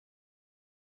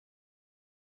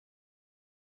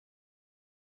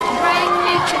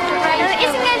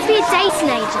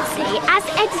Kacey, as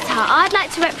editor, I'd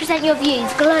like to represent your views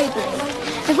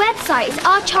globally. The website is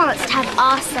our chance to have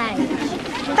our say.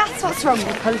 That's what's wrong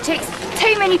with politics.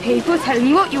 Too many people telling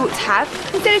you what you ought to have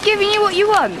instead of giving you what you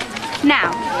want.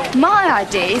 Now, my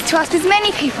idea is to ask as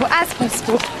many people as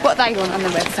possible what they want on the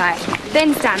website,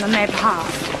 then stand on their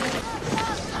behalf.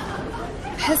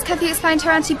 Has Kathy explained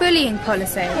her anti-bullying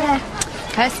policy? Yeah.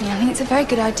 Personally, I think it's a very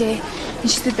good idea, and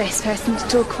she's the best person to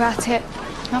talk about it.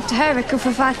 After her record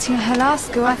for fighting at her last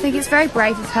school, I think it's very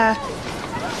brave of her.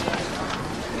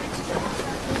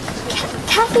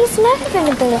 Kathy's never been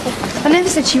a bully. I never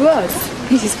said she was.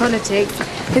 This is politics.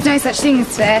 There's no such thing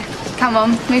as fair. Come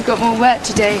on, we've got more work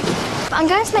to do. But I'm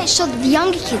going to make sure that the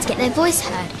younger kids get their voice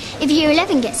heard. If Year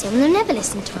 11 gets in, they'll never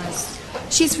listen to us.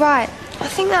 She's right. I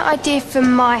think that idea for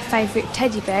my favourite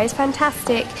teddy bear is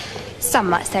fantastic. Some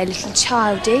might say a little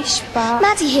childish, but...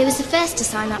 Maddie here was the first to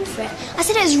sign up for it. I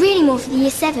said it was really more for the Year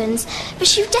 7s, but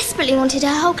she desperately wanted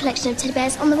her whole collection of teddy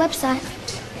bears on the website.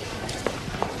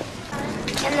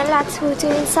 And the lads were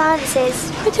doing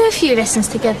sciences. We do a few lessons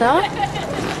together.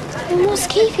 And what's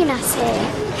keeping us here?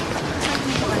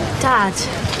 Dad.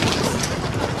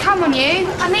 Come on, you.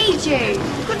 I need you.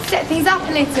 We've got to set things up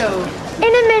a little. In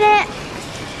a minute.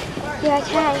 You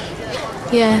okay?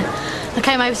 Yeah, I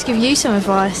came over to give you some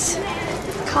advice.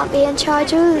 Can't be in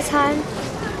charge all the time.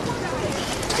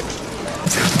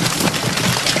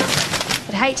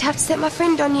 I'd hate to have to set my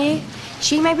friend on you.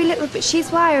 She may be little, but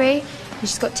she's wiry. And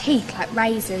she's got teeth like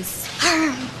razors.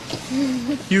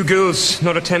 You girls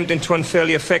not attempting to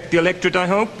unfairly affect the electorate, I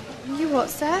hope? You what,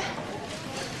 sir?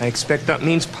 I expect that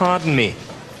means pardon me.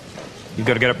 You've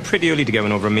got to get up pretty early to get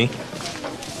one over me.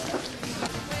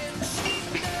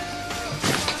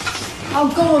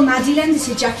 Oh, go on, Maddie, lend us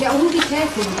your jacket. I will be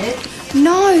careful with it.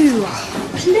 No!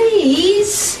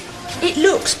 Please! It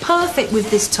looks perfect with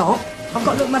this top. I've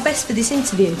got to look my best for this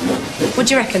interview. What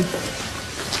do you reckon?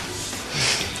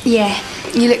 Yeah,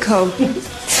 you look cool.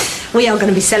 We are going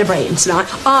to be celebrating tonight.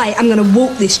 I am going to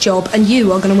walk this job and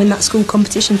you are going to win that school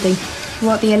competition thing.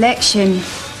 What, the election?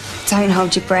 Don't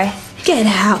hold your breath. Get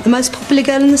out, the most popular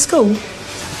girl in the school.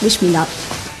 Wish me luck.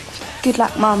 Good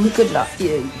luck, Mum. Good luck,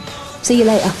 you. See you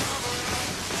later.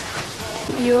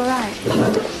 Are you alright?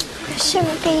 I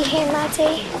shouldn't be here,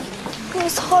 Maddie. It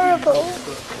was horrible.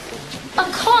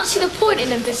 I can't see the point in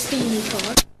them Destiny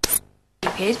card.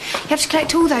 Stupid. You have to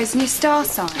collect all those in your star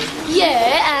sign.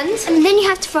 Yeah, and then you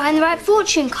have to find the right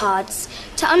fortune cards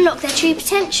to unlock their true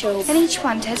potential. And each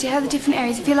one tells you how the different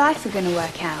areas of your life are going to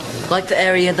work out. Like the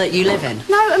area that you live in?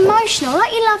 No, emotional,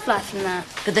 like your love life and that.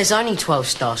 But there's only 12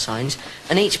 star signs,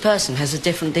 and each person has a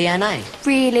different DNA.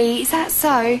 Really? Is that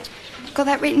so? Got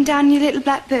that written down in your little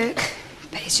black book?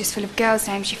 But it's just full of girls'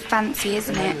 names you fancy,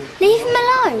 isn't it? Leave him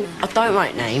alone. I don't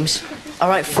write names. I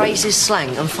write phrases,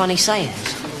 slang, and funny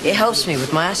sayings. It helps me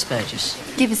with my Asperger's.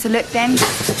 Give us a look, then.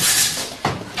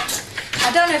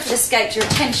 I don't know if it escaped your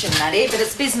attention, Maddie, but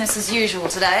it's business as usual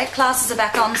today. Classes are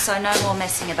back on, so no more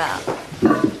messing about.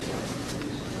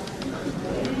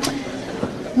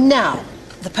 Now,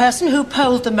 the person who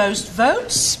polled the most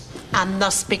votes and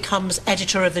thus becomes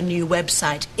editor of the new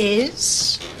website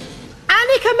is...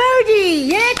 Annika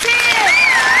Modi!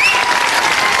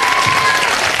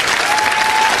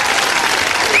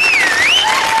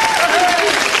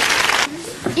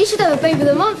 you should have a Baby of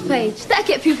the Month page. That'd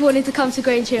get people wanting to come to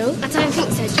Grange Hill. I don't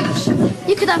think so, Josh.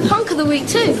 You could have Hunk of the Week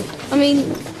too. I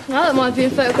mean, I don't mind being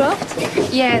photographed.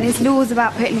 Yeah, there's laws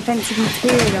about putting offensive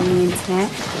material on the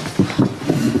internet.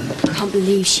 I can't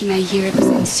believe she made you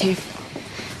representative.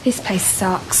 This place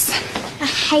sucks. I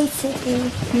hate it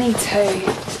here. Me too.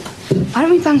 Why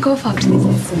don't we bank off after this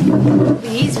lesson? It'll be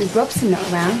easy with Robson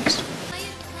not around.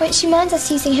 Won't she mind us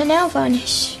using her nail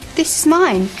varnish? This is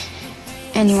mine.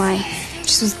 Anyway,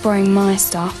 just was borrowing my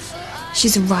stuff.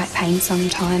 She's a right pain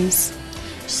sometimes.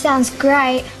 She sounds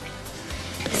great.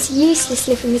 It's useless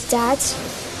living with Dad.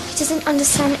 He doesn't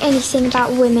understand anything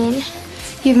about women.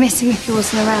 You'd miss him if he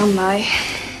wasn't around, though.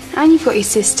 And you've got your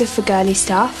sister for girly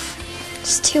stuff.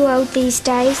 She's too old these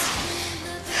days.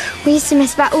 We used to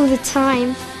mess about all the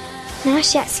time. Now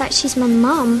she acts like she's my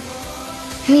mum.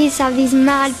 We used to have these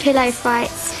mad pillow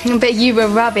fights. I bet you were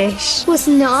rubbish. Was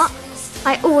not.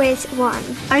 I always won.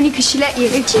 Only because she let you.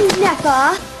 She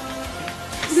never.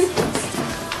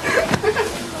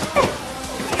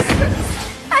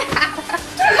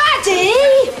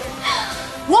 Maddie!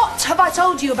 What have I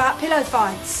told you about pillow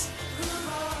fights?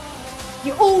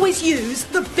 You always use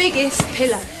the biggest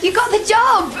pillow. You got the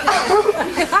job!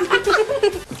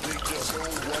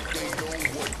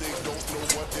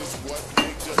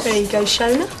 There you go,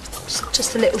 Shona.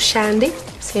 Just a little shandy,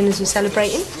 seeing as we're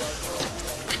celebrating.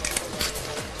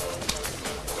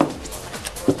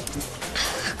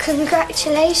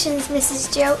 Congratulations,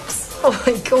 Mrs. Gilks.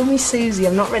 Oh, call me Susie.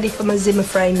 I'm not ready for my Zimmer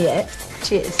frame yet.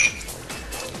 Cheers.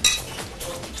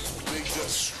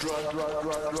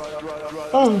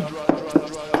 Oh.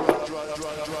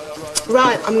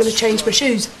 Right, I'm going to change my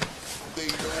shoes.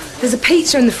 There's a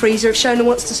pizza in the freezer if Shona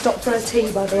wants to stop for her tea,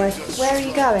 by the way. Where are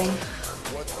you going?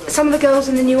 Some of the girls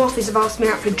in the new office have asked me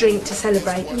out for a drink to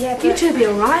celebrate. Yeah, but... You two be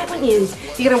all right, won't you?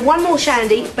 You're going to have one more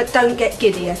shandy, but don't get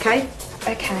giddy, OK?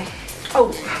 OK.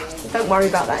 Oh, don't worry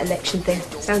about that election thing.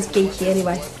 Sounds geeky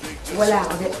anyway. Well out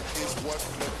of it.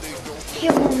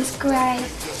 Your mum's great.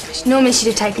 Normally she'd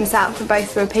have taken us out for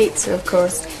both for a pizza, of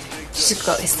course. She's just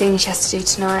got this thing she has to do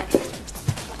tonight. Do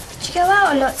you go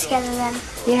out a lot together then?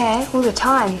 Yeah, all the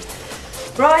time.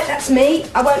 Right, that's me.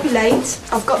 I won't be late.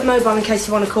 I've got the mobile in case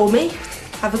you want to call me.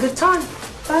 Have a good time.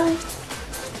 Bye.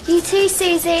 You too,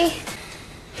 Susie.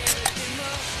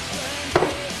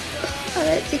 I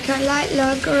don't think I like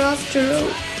lager after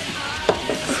all.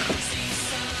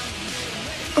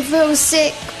 I feel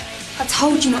sick. I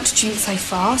told you not to drink so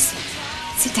fast.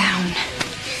 Sit down.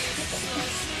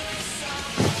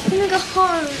 I'm gonna go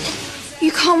home.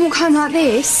 You can't walk home like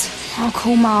this. I'll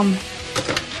call Mum.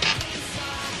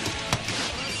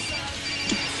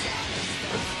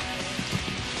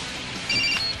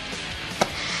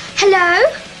 Hello,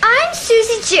 I'm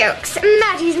Susie Gilks,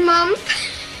 Maddie's mum.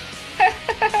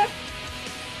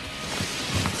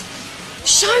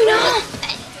 Shona!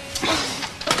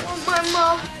 Oh, my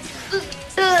mum.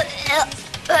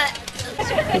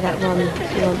 That one.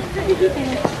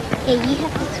 Yeah, you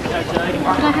have this one. Can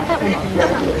I have that one?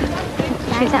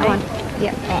 Can I have that one?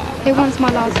 Yeah. It wants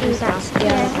my last pizza.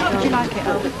 Yeah. Would you like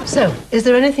it? So, is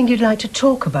there anything you'd like to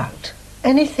talk about?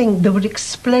 Anything that would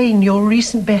explain your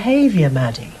recent behaviour,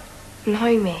 Maddie?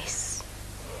 No, miss.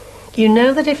 You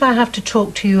know that if I have to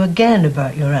talk to you again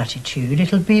about your attitude,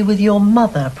 it'll be with your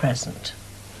mother present.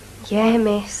 Yeah,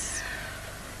 miss.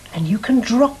 And you can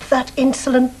drop that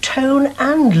insolent tone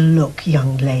and look,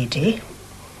 young lady.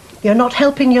 You're not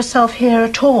helping yourself here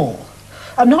at all.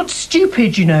 I'm not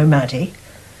stupid, you know, Maddie.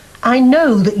 I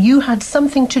know that you had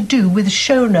something to do with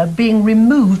Shona being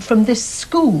removed from this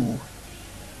school.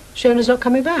 Shona's not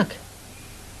coming back.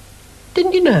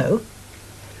 Didn't you know?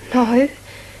 No.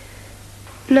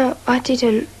 No, I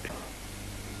didn't.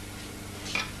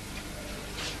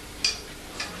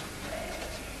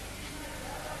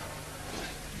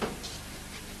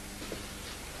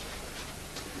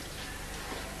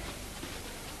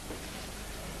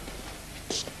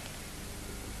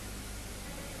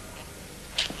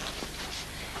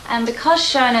 And because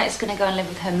Shona is going to go and live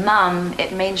with her mum,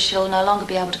 it means she'll no longer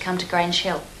be able to come to Grange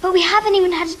Hill. But we haven't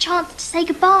even had a chance to say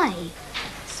goodbye.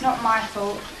 It's not my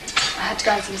fault. I had to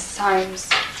go into Mrs. Holmes.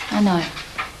 I know.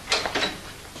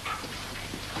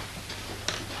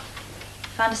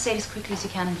 Find a seat as quickly as you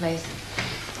can, please.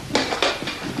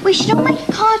 We should all make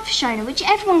a card for Shona, which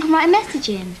everyone can write a message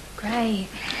in. Great.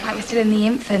 Like we're still in the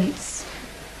infants.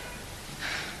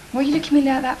 What are you looking at me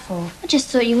like that for? I just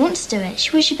thought you wanted to do it.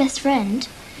 She was your best friend.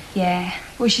 Yeah.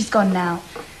 Well, she's gone now.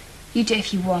 You do it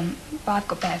if you want, but I've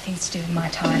got better things to do with my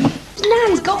time.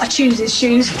 Nan's got to choose his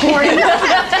shoes for him.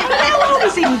 How old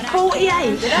is he?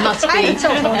 48? Must be.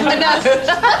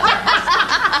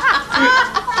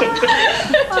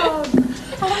 Oh,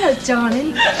 hello,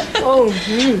 darling. Oh,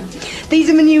 These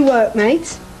are my new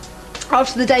workmates.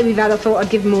 After the day we've had, I thought I'd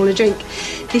give them all a drink.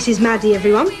 This is Maddie,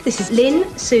 everyone. This is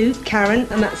Lynn, Sue, Karen,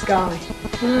 and that's Guy.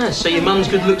 Ah, so your mum's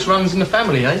good looks runs in the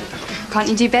family, eh? Can't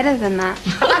you do better than that?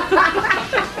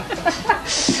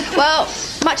 Well,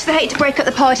 much as I hate to break up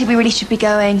the party, we really should be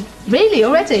going. Really,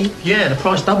 already? Yeah, the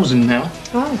price doubles in now.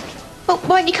 Oh. Well,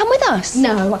 why don't you come with us?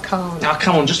 No, I can't. Now,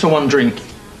 come on, just for one drink.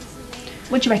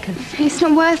 What do you reckon? It's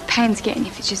not worth paying to get in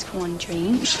if it's just for one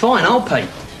drink. It's fine, I'll pay.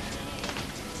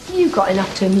 You've got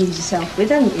enough to amuse yourself with,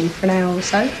 haven't you, for an hour or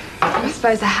so? I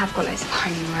suppose I have got loads of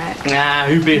homework. Nah,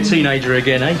 who'd be a teenager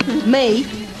again, eh? Me?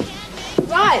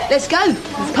 Right, let's go.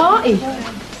 Let's party.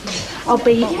 I'll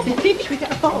be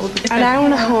an hour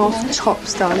and a half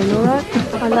tops, darling, all right?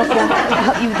 I love that. I'll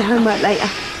help you with the homework later.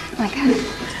 Okay.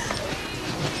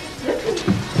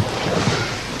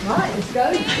 Right, let's go.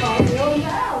 Party on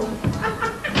down.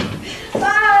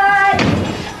 Bye!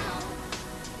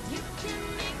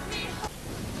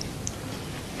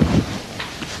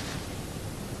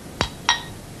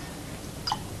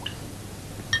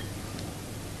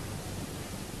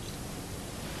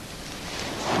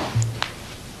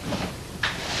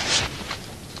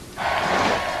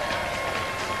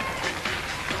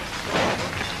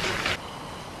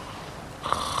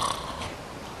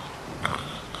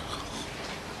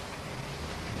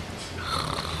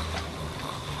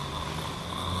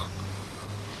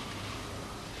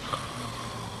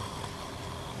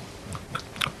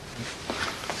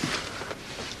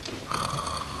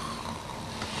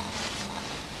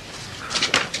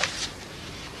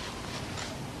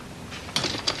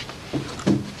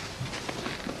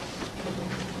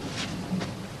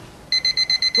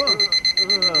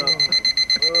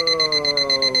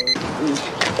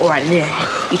 Right,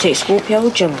 yeah. You take Scorpio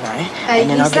or Gemini. Are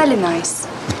you selling those?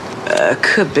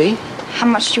 Could be. How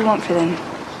much do you want for them?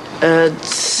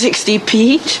 60p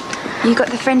each. You got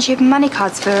the friendship and money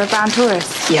cards for a brown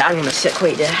Taurus? Yeah, hang on a sec,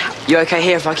 wait there. You okay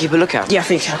here if I keep a lookout? Yeah, I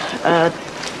think so.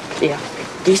 Yeah.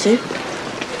 These two?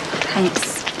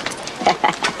 Thanks.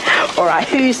 All right,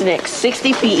 who's next?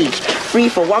 60p each. 3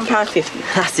 for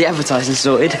 £1.50. That's the advertising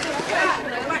sorted.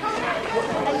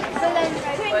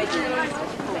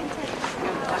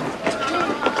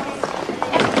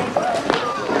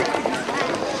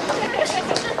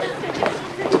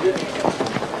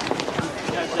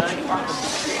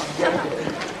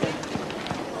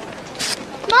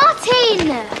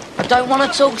 Martin! I don't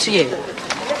want to talk to you.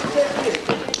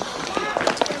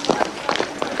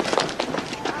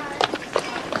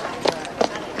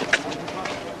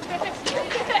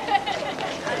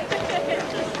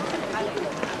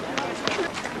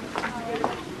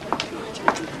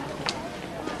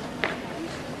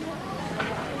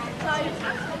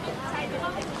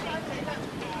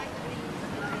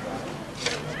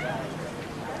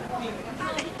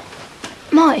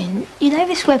 Martin, you know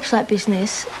this website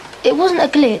business? It wasn't a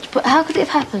glitch, but how could it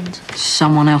have happened?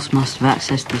 Someone else must have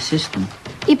accessed the system.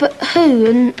 Yeah, but who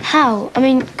and how? I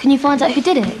mean, can you find out who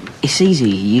did it? It's easy.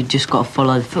 You just got to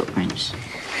follow the footprints.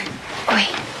 Oi,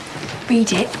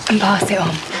 read it and pass it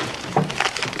on.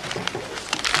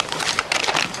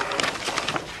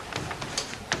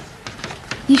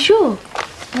 You sure?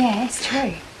 Yeah, it's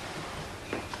true.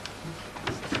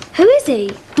 Who is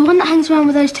he? The one that hangs around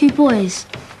with those two boys.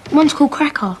 One's called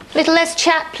Cracker. Little less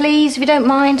chat, please, if you don't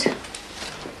mind.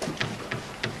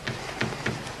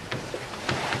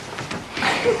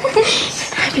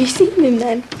 Have you seen him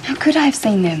then? How could I have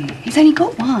seen them? He's only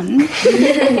got one.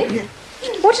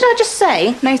 What did I just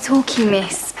say? No talking,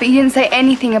 miss. But you didn't say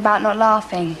anything about not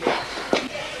laughing.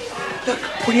 Look,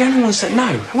 we're the only ones that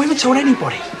know. And we haven't told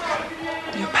anybody.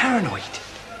 You're paranoid.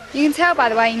 You can tell by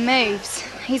the way he moves.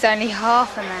 He's only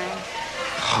half a man.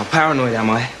 Oh, paranoid am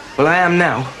I? Well, I am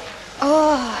now.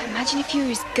 Oh, imagine if you were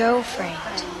his girlfriend.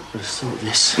 Would have thought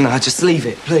this. No, just leave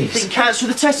it, please. Think cancer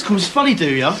with the testicles is funny, do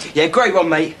ya? Yeah, great one,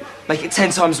 mate. Make it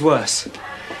 10 times worse.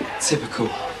 Typical.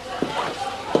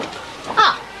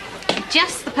 Ah,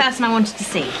 just the person I wanted to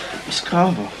see. Miss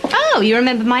Carver. Oh, you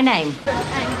remember my name.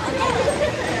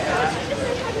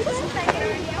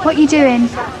 What you doing?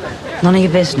 None of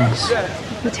your business.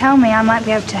 If you tell me, I might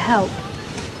be able to help.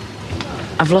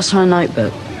 I've lost my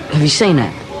notebook. Have you seen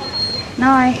it?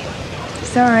 No.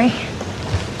 Sorry.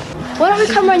 Why don't we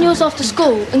come round yours after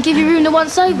school and give your room the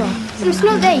once over? It's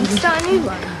not there, you can start a new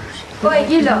one. Boy,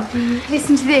 you lot,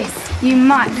 listen to this. You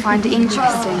might find it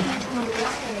interesting.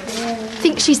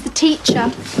 Think she's the teacher.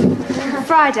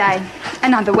 Friday,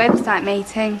 another website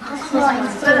meeting.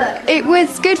 It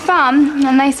was good fun,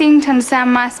 and they seemed to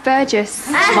understand my Spurgus.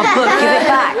 My book, give it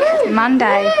back.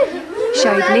 Monday,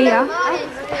 showed Leah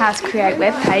how to create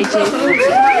web pages.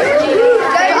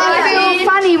 I feel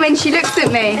funny when she looks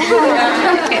at me.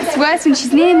 It's worse when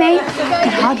she's near me. I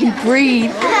can hardly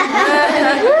breathe.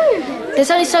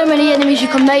 There's only so many enemies you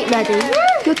can make, Maddie.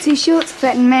 You're too short to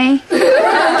threaten me.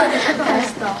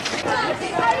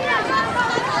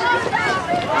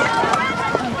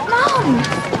 Mum!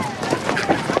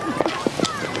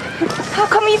 How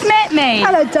come you've met me?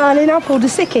 Hello, darling. I pulled a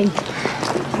sickie.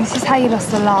 This is how you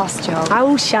lost the last job.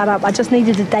 Oh, shut up. I just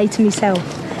needed a day to myself.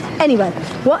 Anyway,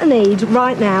 what I need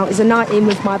right now is a night in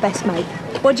with my best mate.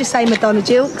 What'd you say, Madonna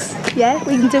Gilks? Yeah,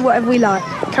 we can do whatever we like.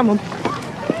 Come on.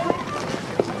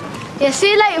 Yeah,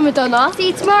 see you later, Madonna. See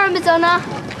you tomorrow, Madonna.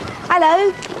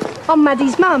 Hello. I'm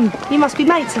Maddie's mum. You must be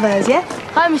mates of hers, yeah?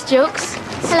 Hi, Miss Gilks.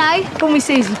 Hello. Call me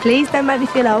Susie, please. Don't make me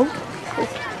feel old.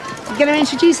 You going to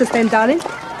introduce us then, darling?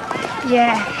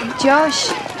 Yeah,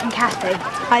 Josh and Kathy.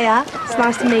 Hiya. It's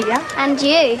nice to meet you. And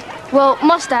you. Well,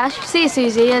 mustache. See you,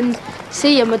 Susie, and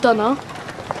see you, Madonna.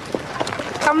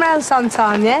 Come round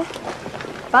sometime, yeah?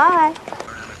 Bye.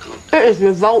 It is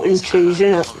revolting cheese,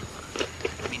 isn't it?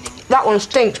 That one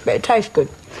stinks, but it tastes good.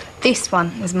 This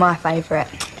one was my favourite.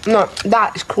 No,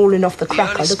 that is crawling off the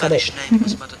cracker. Look at it.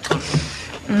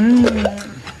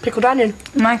 Pickled onion.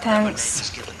 No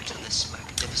thanks.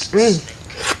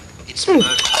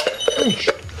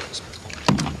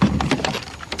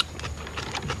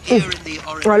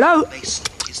 Hello.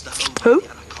 Who?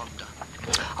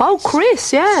 Oh,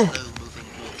 Chris, yeah.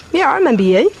 Yeah, I remember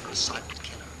you.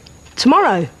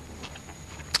 Tomorrow.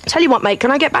 Tell you what, mate,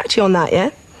 can I get back to you on that,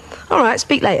 yeah? All right,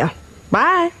 speak later.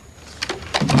 Bye.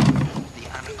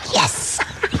 Yes!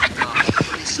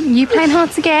 You playing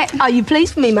hard to get? Are you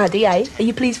pleased for me, Maddie, eh? Are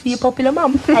you pleased for your popular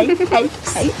mum? Hey, hey,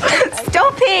 hey.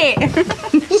 Stop it!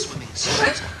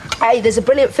 Hey, there's a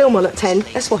brilliant film on at 10.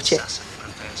 Let's watch it.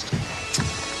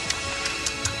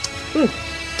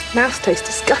 Mouse tastes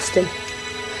disgusting.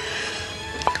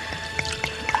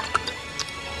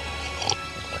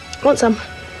 Want some?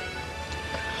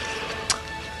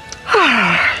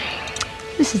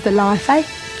 This is the life, eh?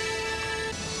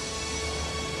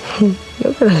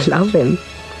 You're gonna love him.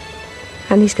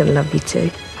 And he's gonna love you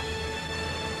too.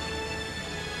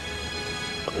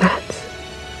 Matt.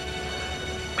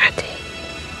 Maddie.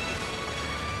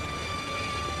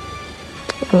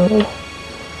 Oh,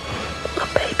 my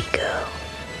baby girl.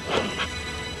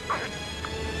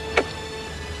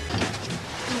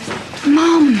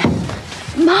 Mum!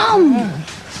 Mum!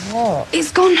 What?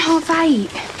 It's gone 8:30.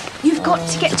 You've got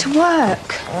to get to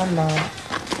work. Oh, no.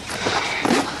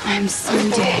 I am so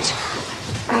dead.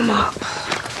 I'm up.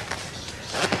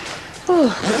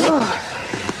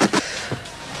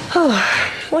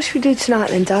 What should we do tonight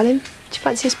then, darling? Do you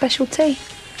fancy a special tea?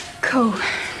 Cool.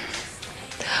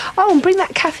 Oh, and bring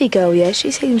that Kathy girl, yeah?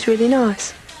 She seems really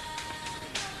nice.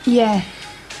 Yeah.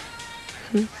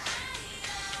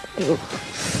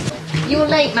 You're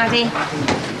late, Maddie.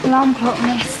 Alarm clock,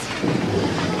 miss.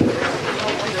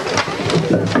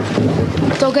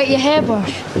 Don't get your hair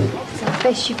brushed. Is that the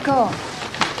best you've got?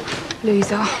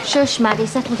 Loser. Shush, Maddie.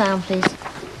 Settle down, please.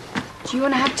 Do you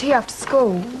want to have tea after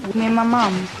school with me and my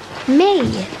mum? Me?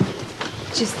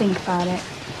 Just think about it.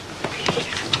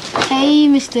 Hey,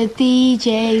 Mr.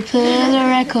 DJ, put the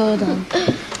record on.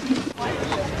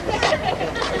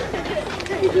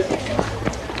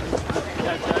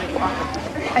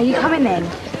 Are you coming then?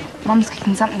 Mum's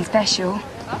cooking something special.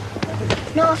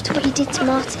 Not after what you did to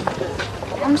Martin.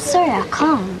 I'm sorry, I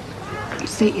can't.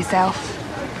 Suit yourself.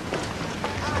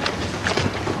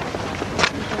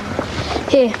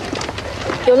 Here,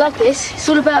 you'll love this. It's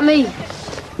all about me.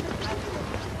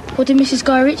 What did Mrs.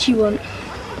 Guy Ritchie want?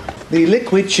 The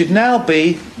liquid should now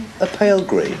be a pale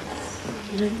green.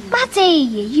 Maddie,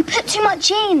 you put too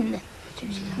much in.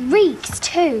 Reeks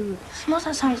too. Smells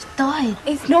like someone's died.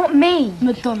 It's not me.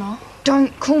 Madonna.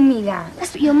 Don't call me that.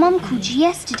 That's what your mum called you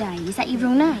yesterday. Is that your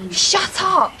real name? Shut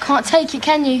up! Can't take it,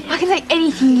 can you? I can take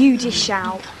anything you dish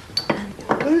out.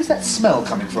 Where is that smell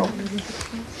coming from?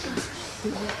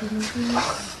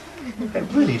 It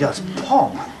really does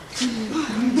pong.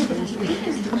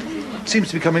 Seems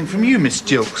to be coming from you, Miss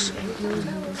Gilks.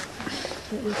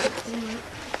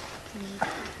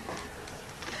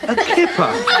 A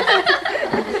kipper?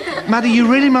 Maddie, you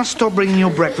really must stop bringing your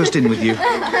breakfast in with you.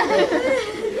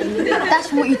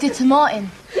 That's what you did to Martin.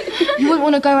 You wouldn't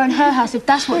want to go around her house if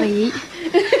that's what they eat.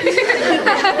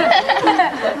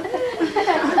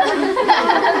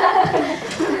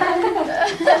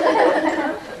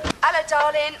 Hello,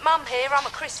 darling. Mum here. I'm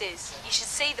at Chris's. You should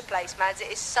see the place, Mads.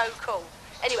 It is so cool.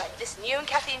 Anyway, listen, you and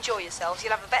Kathy enjoy yourselves.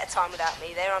 You'll have a better time without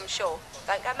me there, I'm sure.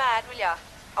 Don't go mad, will ya?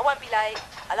 I won't be late.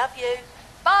 I love you.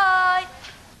 Bye.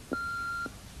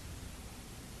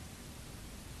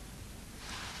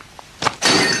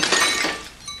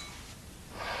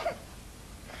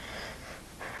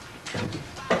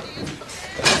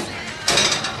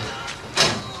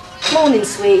 Morning,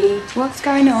 sweetie. What's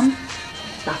going on?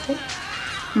 Nothing.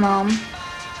 Mum.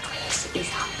 Chris is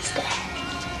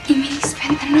upstairs. You mean he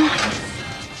spent the night?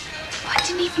 I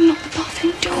didn't even lock the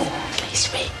bathroom door. He's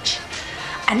rich.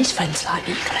 And his friends like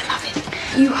me. You're gonna love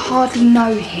him. You hardly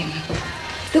know him.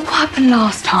 Look what happened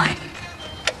last time.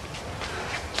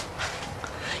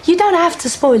 You don't have to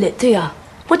spoil it, do you?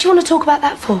 What do you want to talk about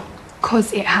that for?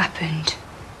 'Cause it happened.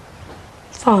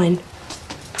 Fine.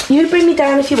 You bring me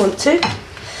down if you want to.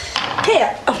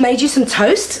 Here, I've made you some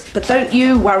toast, but don't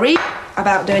you worry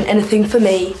about doing anything for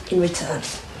me in return.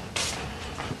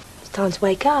 It's time to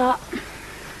wake up.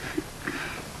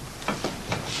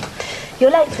 You're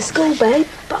late for school, babe,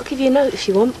 but I'll give you a note if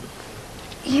you want.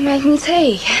 You made me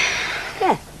tea?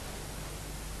 Yeah.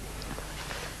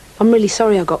 I'm really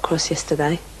sorry I got cross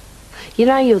yesterday. You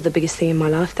know you're the biggest thing in my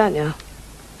life, don't you?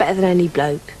 Better than any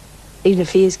bloke, even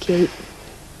if he is cute.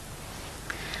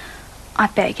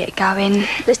 I'd better get going.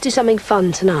 Let's do something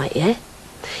fun tonight, yeah?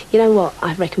 You know what?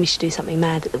 I reckon we should do something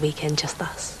mad at the weekend, just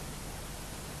us.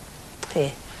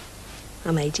 Here,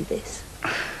 I made you this.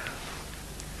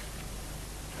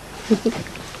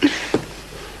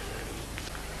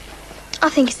 I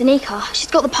think it's Anika.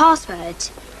 She's got the password.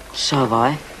 So have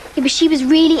I. Yeah, but she was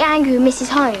really angry with Mrs.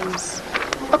 Holmes.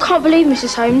 I can't believe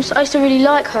Mrs. Holmes. I used to really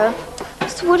like her.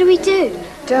 So what do we do?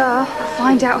 Duh.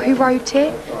 Find out who wrote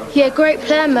it. Yeah, great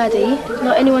plan, Maddie.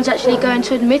 Not anyone's actually going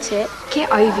to admit it. Get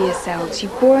over yourselves, you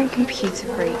boring computer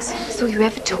freaks. That's all you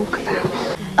ever talk about.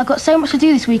 I've got so much to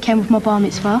do this weekend with my bar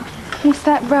mitzvah. What's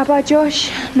that, Rabbi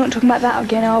Josh? Not talking about that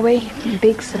again, are we?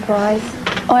 Big surprise.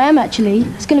 I am actually.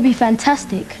 It's going to be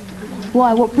fantastic.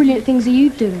 Why? What brilliant things are you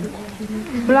doing?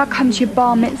 Well, I come to your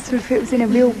bar mitzvah if it was in a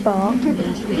real bar.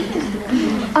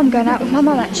 I'm going out with my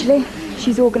mum, actually.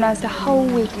 She's organised a whole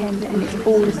weekend and it's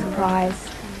all a surprise.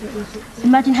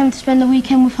 Imagine having to spend the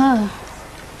weekend with her.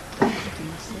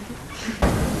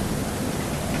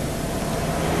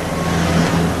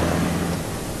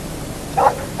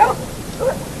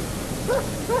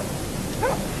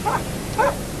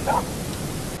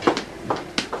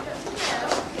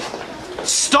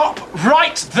 Stop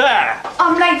right there!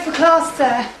 I'm late for class,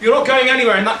 sir. You're not going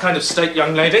anywhere in that kind of state,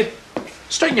 young lady.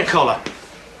 Straighten your collar.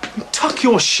 Tuck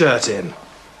your shirt in.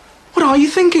 What are you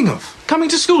thinking of? Coming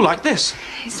to school like this?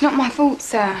 It's not my fault,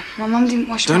 sir. My mum didn't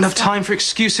wash my Don't have stuff. time for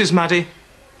excuses, Maddie.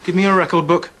 Give me your record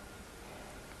book.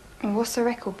 What's a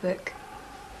record book?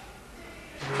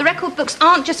 The record books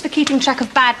aren't just for keeping track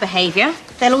of bad behaviour.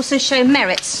 They'll also show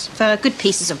merits for good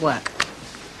pieces of work.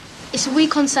 It's a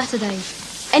week on Saturday.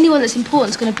 Anyone that's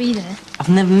important's going to be there. I've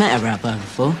never met a rapper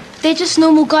before. They're just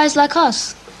normal guys like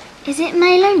us. Is it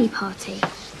male-only party?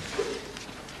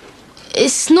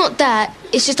 It's not that.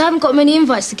 It's just I haven't got many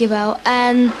invites to give out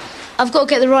and I've got to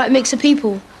get the right mix of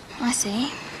people. I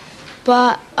see.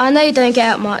 But I know you don't get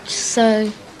out much, so...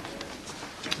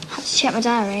 I have to check my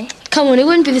diary. Come on, it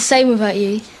wouldn't be the same without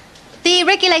you. The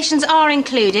regulations are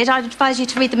included. I'd advise you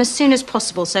to read them as soon as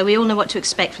possible so we all know what to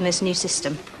expect from this new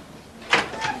system.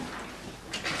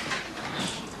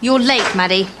 You're late,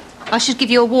 Maddie. I should give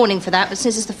you a warning for that, but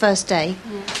since it's the first day...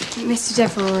 Mr.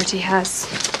 Devil already has.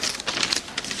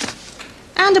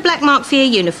 And a black mark for your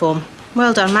uniform.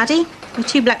 Well done, Maddie. You're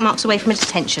 2 black marks away from a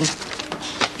detention.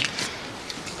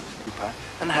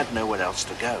 And had nowhere else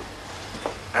to go.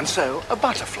 And so a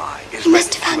butterfly is You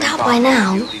must have found out by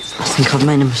now. I think I've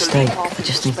made a mistake. I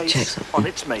just need to check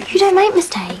something. You don't make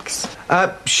mistakes.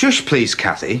 Shush, please,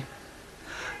 Kathy.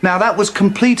 Now, that was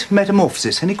complete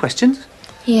metamorphosis. Any questions?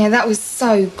 Yeah, that was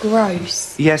so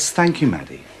gross. Yes, thank you,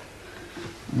 Maddie.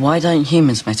 Why don't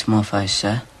humans metamorphose,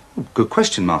 sir? Good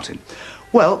question, Martin.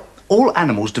 Well, all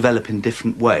animals develop in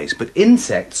different ways, but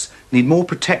insects need more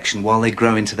protection while they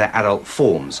grow into their adult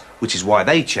forms, which is why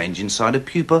they change inside a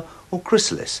pupa or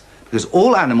chrysalis. Because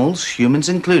all animals, humans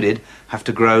included, have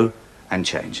to grow and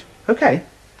change. Okay.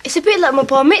 It's a bit like my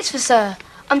bar mitzvah, sir.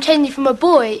 I'm changing from a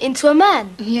boy into a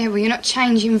man. Yeah, well, you're not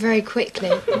changing very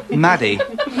quickly. Maddie.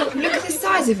 Look at the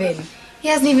size of him. He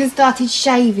hasn't even started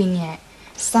shaving yet.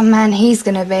 Some man he's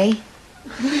gonna be.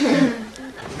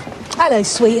 Hello,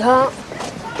 sweetheart.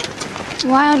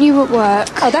 Why aren't you at work?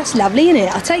 Oh, that's lovely, isn't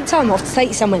it? I take time off to take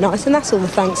you somewhere nice, and that's all the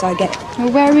thanks I get.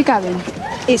 Well, where are we going?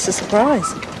 It's a surprise.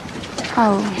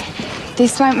 Oh,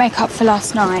 this won't make up for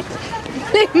last night.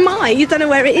 It might. You don't know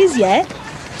where it is yet.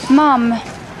 Mum,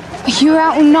 you were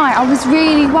out all night. I was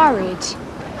really worried.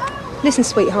 Listen,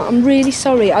 sweetheart, I'm really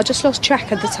sorry. I just lost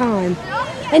track of the time.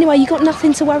 Anyway, you got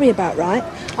nothing to worry about, right?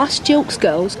 Us Gilks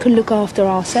girls can look after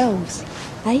ourselves.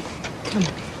 Eh? Come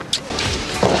on.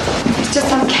 It's just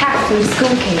some cat for the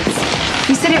school kids.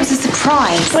 You said it was a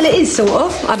surprise. Well, it is, sort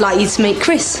of. I'd like you to meet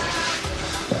Chris.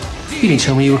 You didn't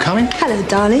tell me you were coming. Hello,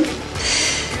 darling.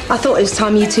 I thought it was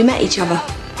time you two met each other.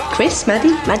 Chris,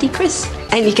 Maddie, Maddie, Chris.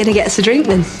 Ain't you going to get us a drink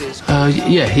then?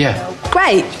 Yeah.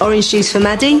 Great. Orange juice for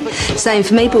Maddie. Same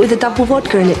for me, but with a double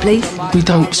vodka in it, please. We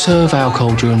don't serve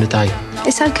alcohol during the day.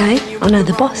 It's okay. I know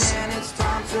the boss.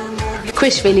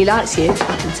 Chris really likes you,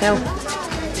 I can tell.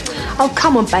 Oh,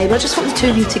 come on, babe. I just want the two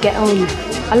of you to get on.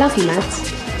 I love you,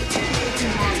 Mads.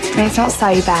 It's not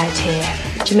so bad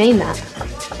here. Do you mean that?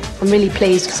 I'm really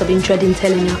pleased because I've been dreading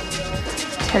telling you.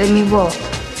 Telling me what?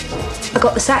 I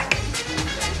got the sack.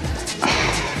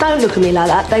 Don't look at me like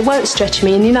that. They won't stretch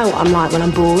me, and you know what I'm like when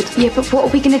I'm bored. Yeah, but what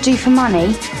are we going to do for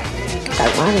money?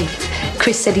 Don't worry.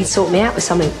 Chris said he'd sort me out with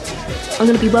something. I'm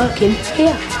going to be working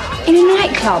here. In a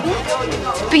nightclub?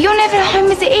 But you're never at home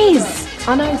as it is.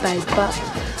 I know, babe, but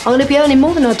I'm going to be earning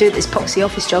more than I do at this poxy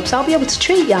office job, so I'll be able to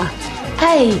treat ya.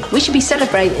 Hey, we should be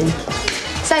celebrating.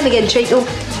 Same again, Treacle.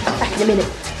 Back in a minute.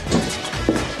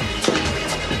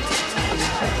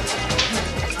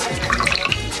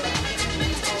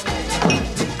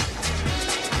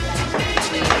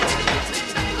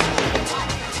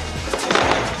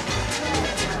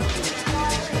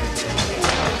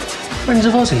 Friends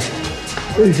of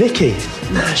Ozzy. Ooh, Vicky.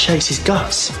 Nah, shakes his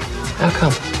guts. How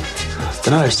come?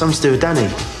 Dunno, something to do with Danny,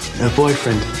 her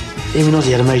boyfriend. Even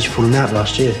Ozzy had a major falling out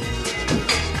last year.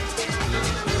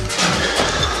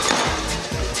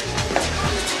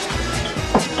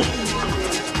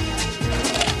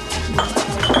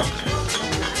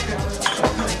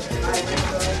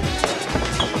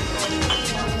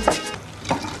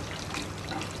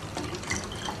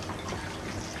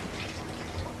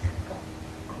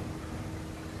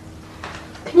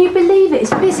 believe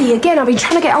it, it's busy again. I've been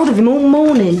trying to get hold of him all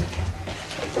morning.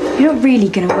 You're not really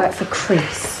going to work for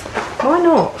Chris. Why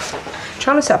not?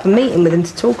 Trying to set up a meeting with him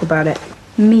to talk about it.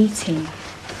 Meeting?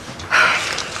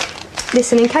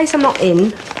 Listen, in case I'm not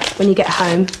in when you get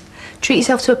home, treat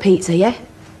yourself to a pizza, yeah?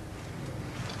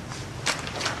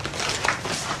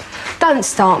 Don't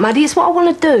start, Maddie. It's what I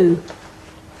want to do.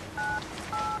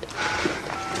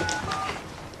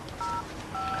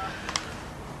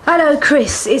 Hello,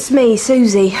 Chris. It's me,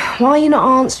 Susie. Why are you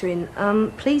not answering?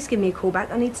 Please give me a call back.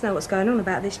 I need to know what's going on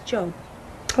about this job.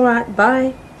 All right,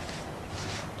 bye.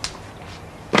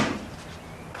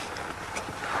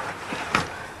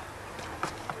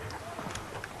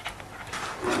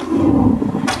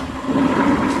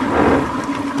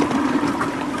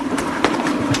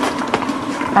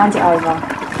 Hand it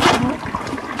over.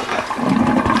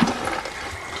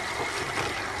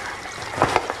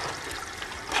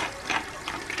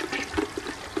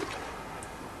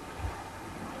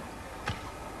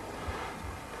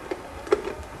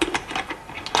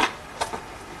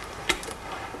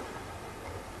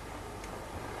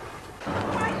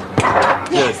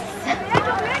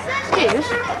 Excuse?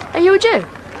 Are you a Jew?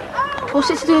 What's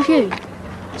it to do with you?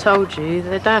 Told you,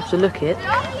 they don't have to look it.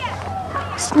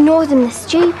 Northern, they're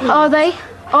stupid. Are they?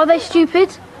 Are they stupid?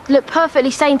 They look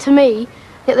perfectly sane to me,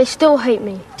 yet they still hate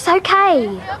me. It's okay.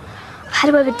 I've had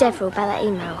a word with Devil about that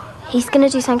email. He's going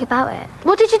to do something about it.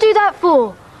 What did you do that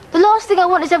for? The last thing I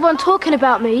want is everyone talking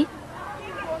about me.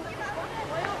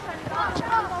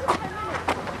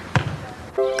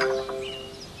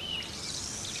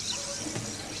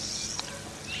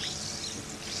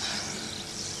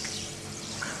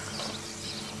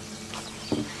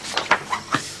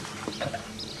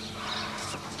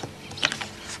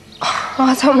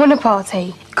 I don't want a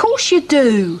party. Of course you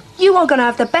do. You are going to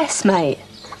have the best, mate.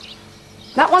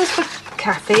 That one's for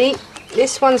Kathy.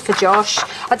 This one's for Josh.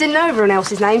 I didn't know everyone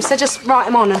else's names, so just write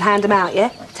them on and hand them out, yeah?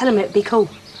 Tell him it'd be cool.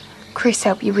 Chris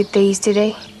helped you with these, did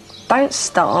he? Don't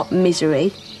start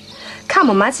misery. Come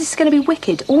on, Mads, this is going to be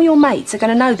wicked. All your mates are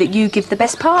going to know that you give the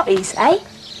best parties, eh?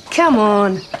 Come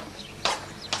on.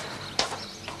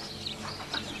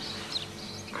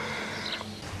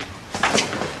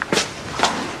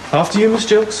 After you, Miss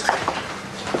Gilks.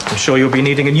 I'm sure you'll be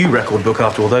needing a new record book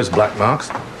after all those black marks.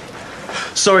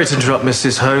 Sorry to interrupt,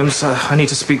 Mrs. Holmes. I need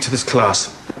to speak to this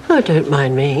class. Oh, don't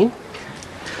mind me.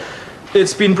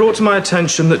 It's been brought to my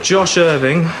attention that Josh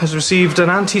Irving has received an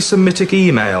anti-Semitic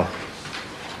email.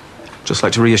 Just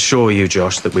like to reassure you,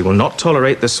 Josh, that we will not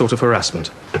tolerate this sort of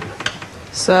harassment.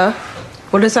 Sir,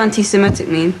 what does anti-Semitic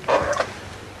mean?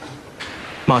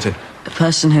 Martin. A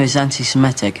person who is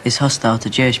anti-Semitic is hostile to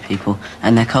Jewish people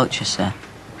and their culture, sir.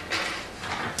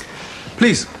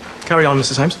 Please, carry on,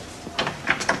 Mrs. Holmes.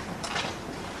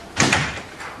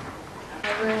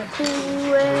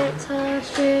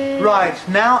 Right,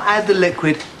 now add the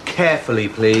liquid carefully,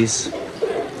 please.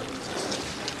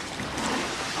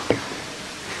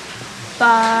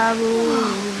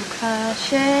 Baruch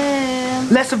Hashem.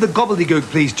 Less of the gobbledygook,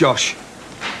 please, Josh.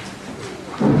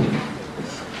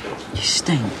 You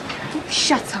stink.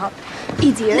 Shut up,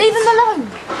 idiot. Leave him alone.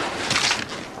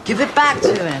 Give it back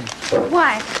to him.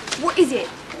 Why? What is it?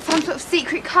 Some sort of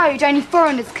secret code only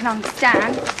foreigners can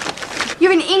understand?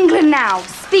 You're in England now.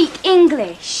 Speak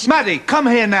English. Maddie, come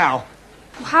here now.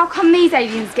 Well, how come these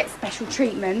aliens get special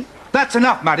treatment? That's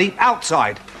enough, Maddie.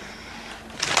 Outside.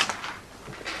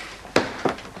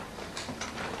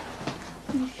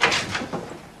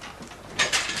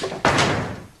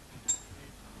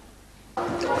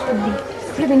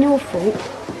 It's been your fault.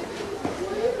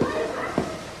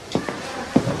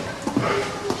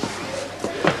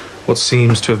 What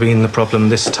seems to have been the problem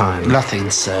this time? Nothing,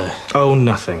 sir. Oh,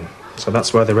 nothing. So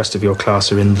that's why the rest of your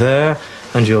class are in there,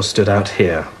 and you're stood out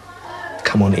here.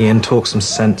 Come on, Ian, talk some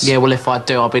sense. Yeah, well, if I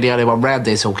do, I'll be the only one round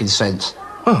there talking sense.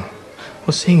 Oh,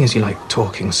 well, seeing as you like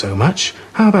talking so much,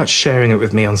 how about sharing it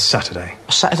with me on Saturday?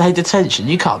 Saturday detention?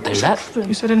 You can't do that.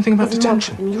 You said anything about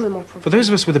detention? For those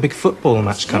of us with a big football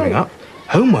match coming up,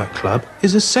 homework club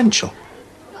is essential.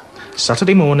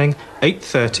 Saturday morning,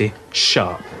 8:30,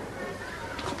 sharp.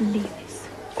 Believe this.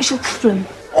 We shall swim.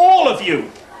 All of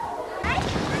you!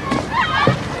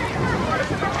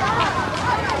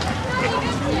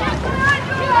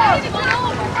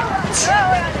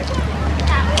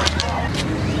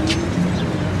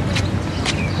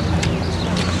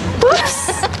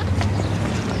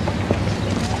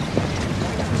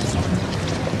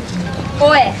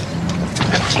 Oi!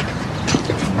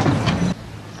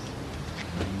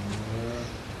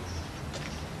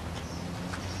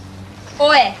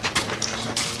 Oi!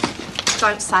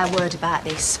 Don't say a word about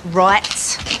this,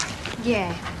 right?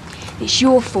 Yeah. It's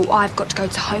your fault I've got to go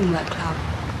to homework club.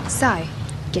 So,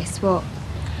 guess what?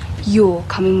 You're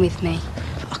coming with me.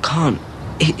 I can't.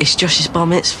 It's Josh's bar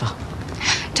mitzvah.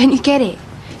 Don't you get it?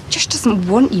 Josh doesn't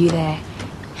want you there.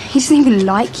 He doesn't even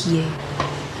like you.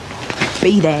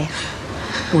 Be there,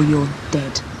 or you're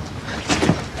dead.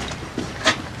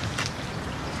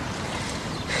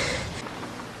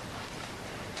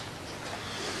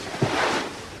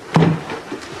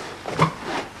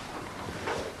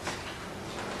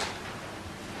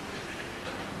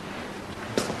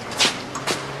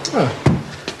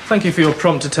 Thank you for your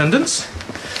prompt attendance.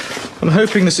 I'm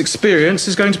hoping this experience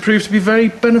is going to prove to be very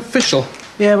beneficial.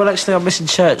 Yeah, well, actually, I'm missing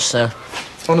church, sir.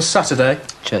 On a Saturday?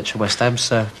 Church of West Ham,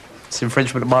 sir. It's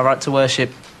infringement of my right to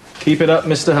worship. Keep it up,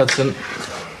 Mr. Hudson.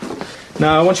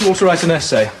 Now, I want you all to write an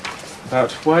essay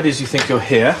about why it is you think you're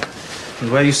here and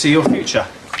where you see your future.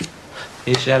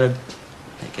 Here's Shannon.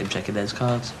 Make him checking those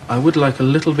cards. I would like a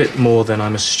little bit more than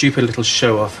I'm a stupid little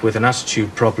show-off with an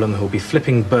attitude problem who'll be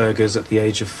flipping burgers at the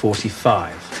age of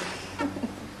 45.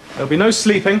 There'll be no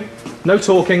sleeping, no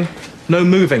talking, no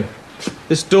moving.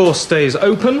 This door stays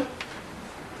open,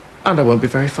 and I won't be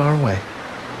very far away.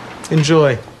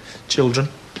 Enjoy, children.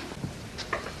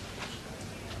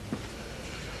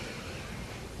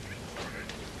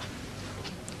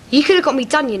 You could have got me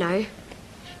done, you know.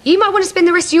 You might want to spend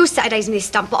the rest of your Saturdays in this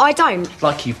stump, but I don't.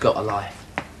 Like you've got a life.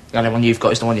 The only one you've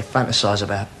got is the one you fantasise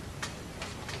about.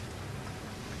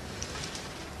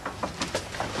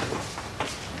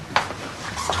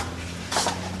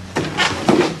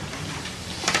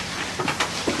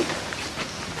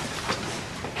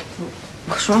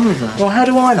 What's wrong with her? Well, how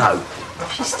do I know?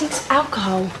 She stinks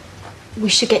alcohol. We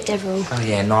should get Deverell. Oh,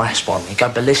 yeah, nice one. You go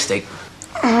ballistic.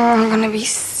 Oh, I'm gonna be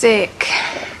sick.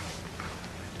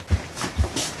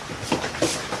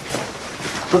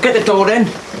 Well, get the door then.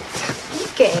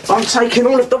 Get it. I'm taking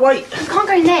all of the weight. You can't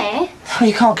go in there. Oh,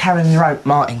 you can't carry the rope.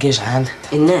 Martin, gives a hand.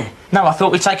 In there? No, I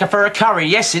thought we'd take her for a curry.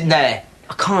 Yes, in there.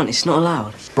 I can't, it's not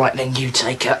allowed. Right, then you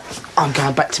take her. I'm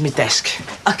going back to my desk.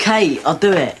 OK, I'll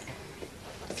do it.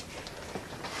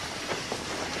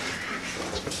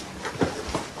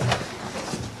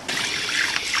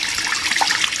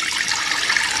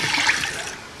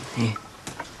 Here.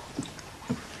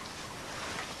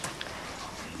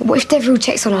 What if Deverell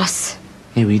checks on us?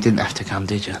 Yeah, well, you didn't have to come,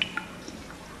 did you?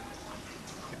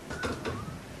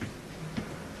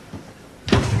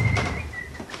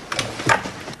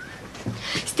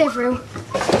 It's Deverell.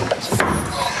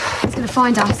 He's going to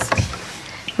find us.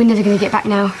 We're never going to get back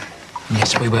now.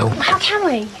 Yes, we will. How can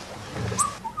we?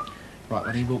 Right,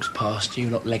 when he walks past, you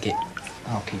lot leg it.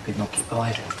 I'll keep him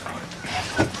occupied.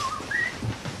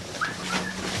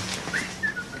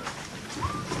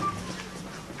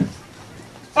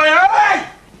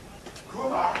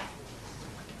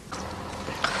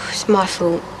 It's my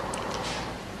fault.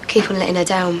 Keep on letting her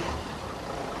down. You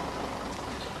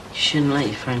shouldn't let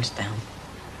your friends down.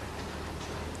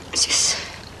 It's just...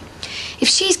 If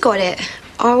she's got it,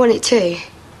 I want it too.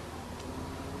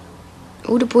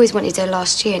 All the boys wanted her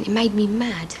last year and it made me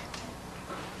mad.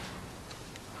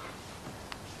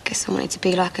 Guess I wanted to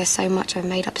be like her so much I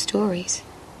made up stories.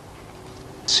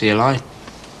 See you lie.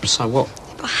 So what?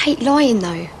 But I hate lying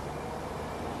though.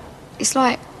 It's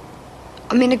like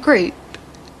I'm in a group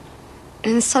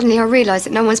and then suddenly I realise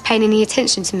that no one's paying any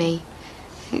attention to me.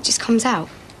 And it just comes out.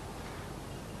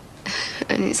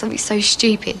 And it's something so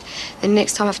stupid. Then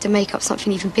next time I have to make up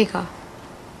something even bigger.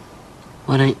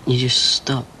 Why don't you just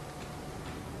stop?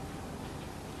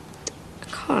 I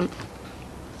can't.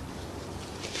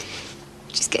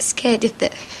 I just get scared if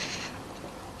that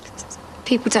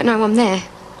people don't know I'm there.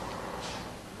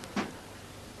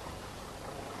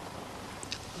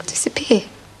 I'll disappear.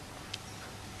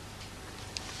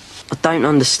 I don't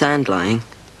understand lying.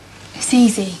 It's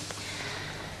easy.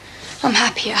 I'm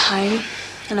happy at home,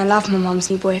 and I love my mum's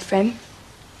new boyfriend.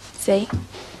 See?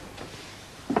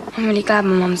 I'm really glad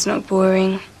my mum's not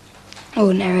boring,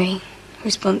 ordinary,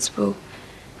 responsible,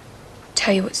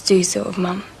 tell you what to do sort of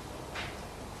mum.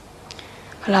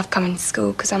 I love coming to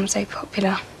school because I'm so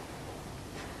popular.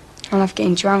 I love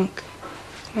getting drunk.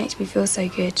 It makes me feel so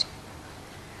good.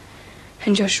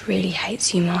 And Josh really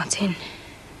hates you, Martin.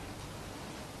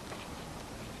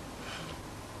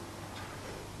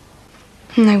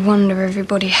 No wonder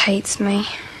everybody hates me.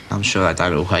 I'm sure they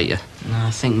don't all hate you. No,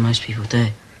 I think most people do.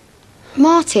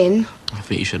 Martin? I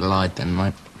think you should have lied then,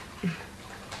 mate.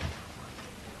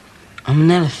 I'm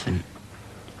an elephant.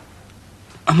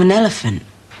 I'm an elephant.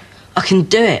 I can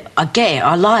do it. I get it.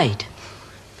 I lied.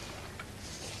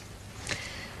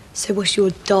 So what's your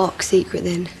dark secret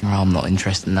then? Well, I'm not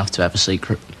interested enough to have a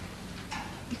secret.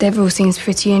 Devil seems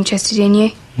pretty interested in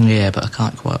you. Yeah, but I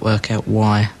can't quite work out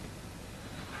why.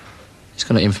 He's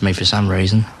got it in for me for some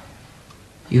reason.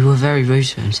 You were very rude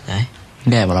to him today.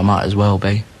 Yeah, well, I might as well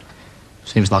be.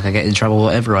 Seems like I get in trouble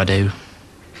whatever I do.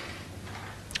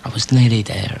 I was nearly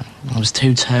there. I was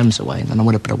 2 terms away, and then I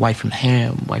would have been away from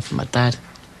here, away from my dad.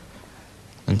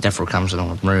 And Devil comes along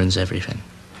and ruins everything.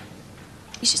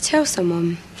 You should tell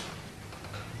someone.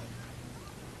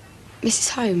 Mrs.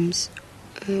 Holmes.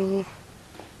 Or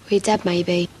your dad,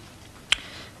 maybe.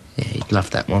 Yeah, he'd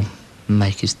love that one.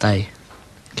 Make his day.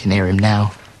 Can hear him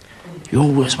now. You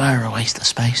always were a waste of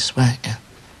space, weren't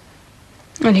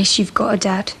you? At least you've got a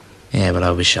dad. Yeah, but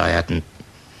I wish I hadn't.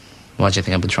 Why do you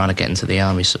think I've been trying to get into the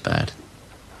army so bad?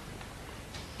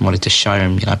 I wanted to show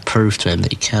him, prove to him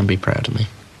that he can be proud of me.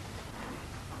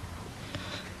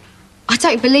 I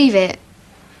don't believe it.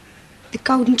 The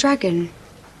Golden Dragon.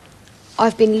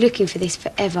 I've been looking for this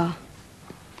forever.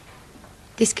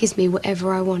 This gives me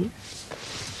whatever I want.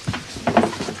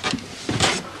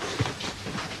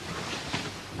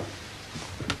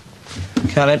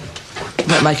 Karen,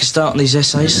 better make a start on these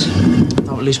essays. I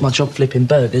don't lose my job flipping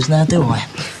burgers now, do I?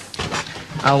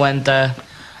 Oh, and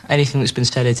anything that's been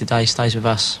said here today stays with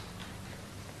us.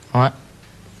 All right?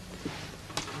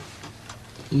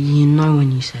 You know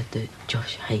when you said that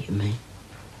Josh hated me?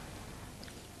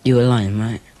 You were lying,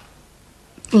 right?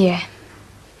 Yeah.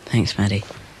 Thanks, Maddie.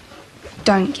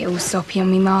 Don't get all soppy on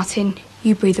me, Martin.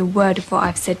 You breathe a word of what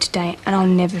I've said today, and I'll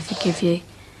never forgive you.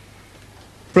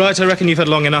 Right, I reckon you've had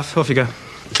long enough. Off you go.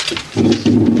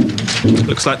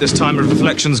 Looks like this time of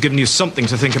reflection's given you something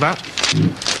to think about.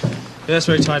 Yes,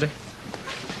 very tidy.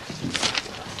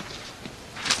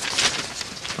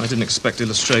 I didn't expect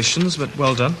illustrations, but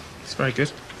well done. It's very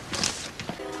good.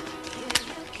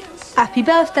 Happy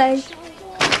birthday.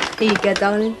 Here you go,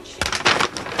 darling.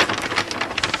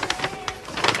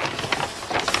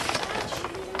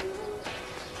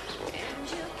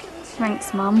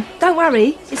 Thanks, Mum. Don't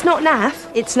worry, it's not naff,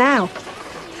 it's now.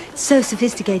 It's so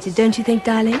sophisticated, don't you think,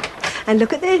 darling? And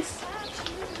look at this.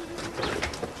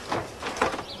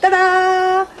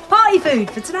 Ta-da! Party food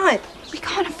for tonight. We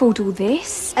can't afford all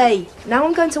this. Hey, now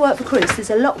I'm going to work for Chris, there's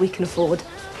a lot we can afford.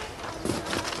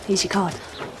 Here's your card.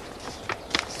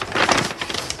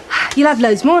 You'll have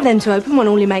loads more of them to open when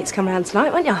all your mates come round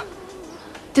tonight, won't you?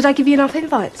 Did I give you enough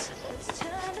invites?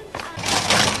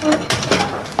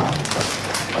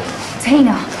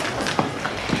 Tina,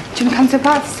 do you want to come to a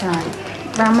party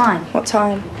tonight? Around mine. What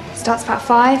time? Starts about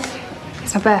 5.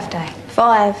 It's my birthday.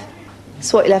 5?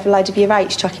 That's what you'll have a load of your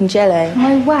H chucking jelly.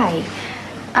 No way.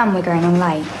 And we're going on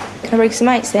late. Can I bring some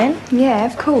mates then? Yeah,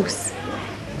 of course.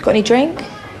 Got any drink?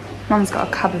 Mum's got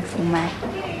a cupboard for me.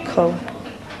 Cool.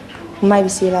 Well, maybe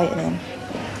see you later then.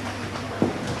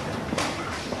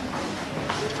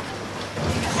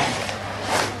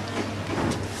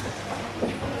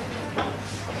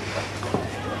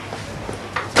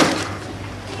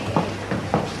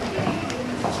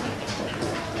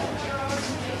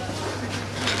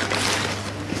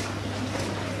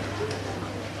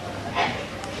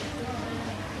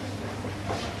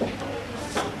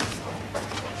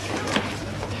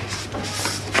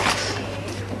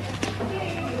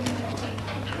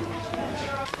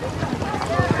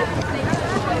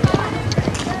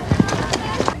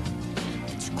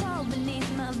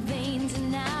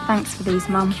 Thanks for these,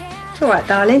 Mum. All right,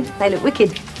 darling. They look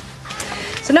wicked.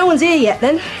 So no one's here yet,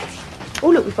 then? Oh,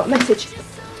 look, we've got a message.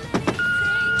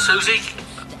 Susie?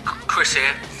 Chris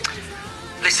here.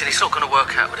 Listen, it's not going to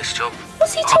work out with this job.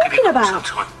 What's he I'll give you talking a call about?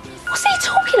 sometime. What's he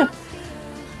talking about?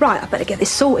 Right, I better get this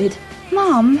sorted.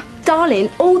 Mum? Darling,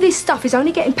 all this stuff is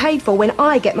only getting paid for when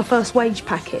I get my first wage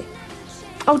packet.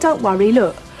 Oh, don't worry,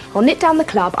 look. I'll nip down the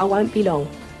club, I won't be long.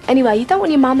 Anyway, you don't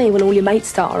want your mum here when all your mates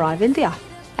start arriving, do you?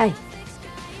 Hey.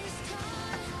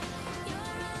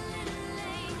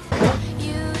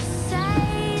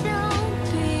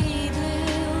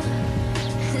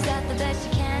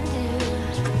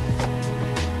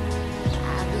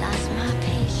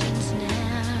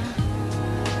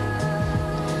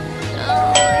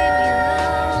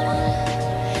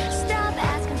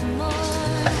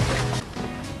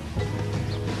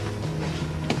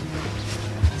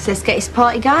 So let's get this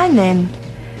party going then.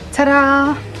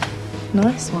 Ta-da!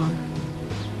 Nice one.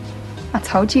 I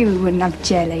told you we wouldn't have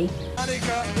jelly.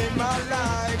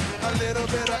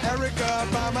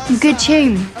 Good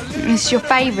tune. It's your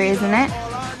favourite, isn't it?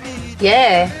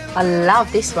 Yeah, I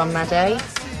love this one, Maddie.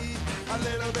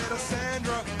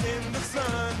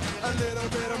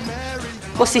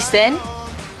 What's this then?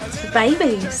 It's for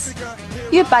babies.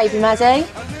 You a baby, Maddie?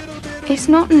 It's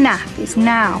not nap, it's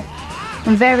now.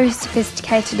 A very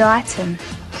sophisticated item.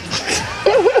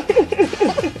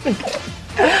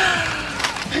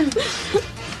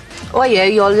 Oi,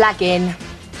 you're lagging.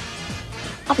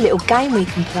 Have a little game we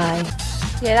can play.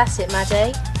 Yeah, that's it,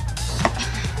 Maddie.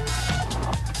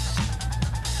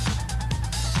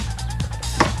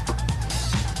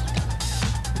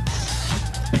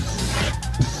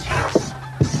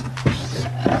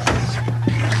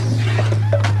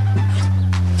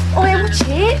 Oi, watch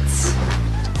it.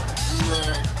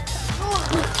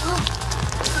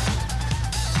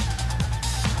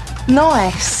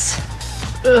 Nice.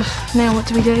 Ugh, now what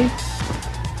do we do?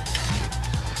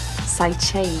 Say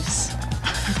cheese.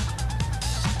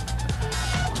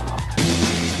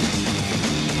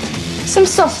 Some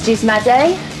sausages,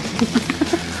 Maddie.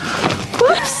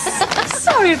 Whoops.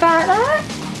 Sorry about that.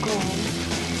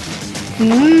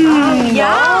 Oh,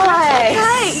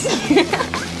 Nice.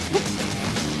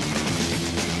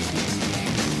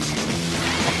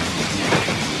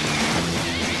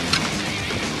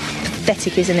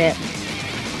 Pathetic, isn't it?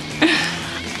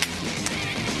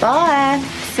 Bye.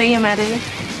 See you, Maddie.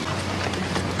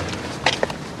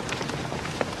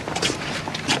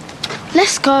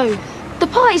 Let's go. The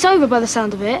party's over by the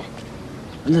sound of it.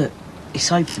 Look,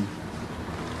 it's open.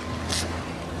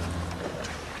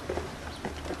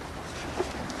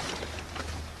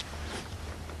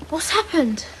 What's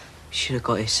happened? We should have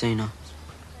got here sooner.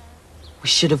 We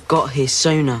should have got here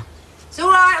sooner. It's all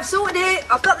right, I've sorted it.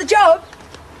 I've got the job.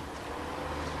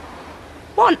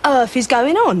 What on earth is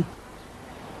going on?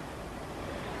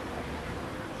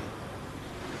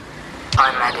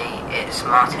 Hi, Maddie. It's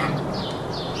Martin.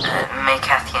 Me,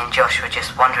 Kathy and Josh were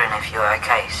just wondering if you were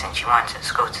okay since you weren't at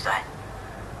school today.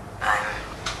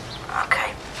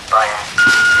 Okay. Bye.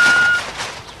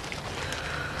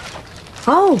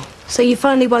 Oh, so you've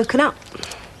finally woken up.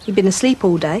 You've been asleep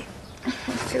all day. I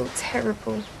feel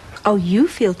terrible. Oh, you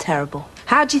feel terrible.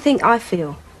 How do you think I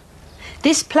feel?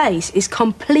 This place is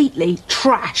completely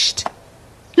trashed.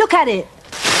 Look at it.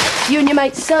 You and your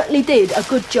mates certainly did a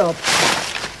good job.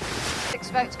 6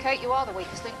 votes, Kate. You are the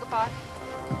weakest link. Goodbye.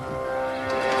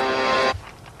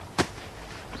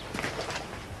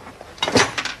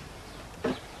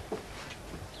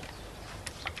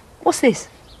 What's this?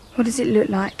 What does it look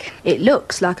like? It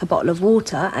looks like a bottle of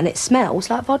water and it smells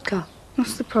like vodka.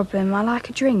 What's the problem? I like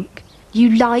a drink.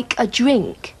 You like a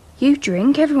drink? You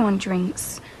drink, everyone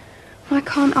drinks. Why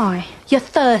can't I? You're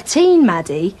 13,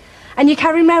 Maddie, and you're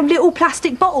carrying around little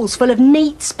plastic bottles full of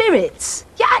neat spirits.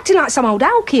 You're acting like some old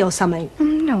alky or something.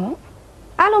 I'm not.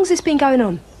 How long's this been going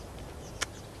on?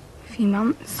 A few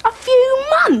months. A few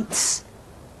months?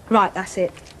 Right, that's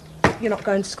it. You're not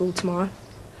going to school tomorrow.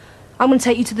 I'm going to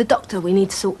take you to the doctor. We need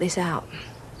to sort this out.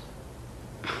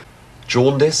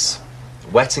 Jaundice,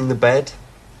 wetting the bed,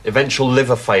 eventual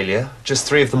liver failure, just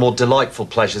 3 of the more delightful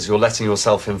pleasures you're letting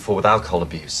yourself in for with alcohol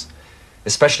abuse.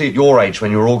 Especially at your age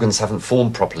when your organs haven't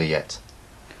formed properly yet.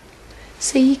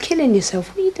 See, you're killing yourself.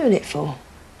 What are you doing it for?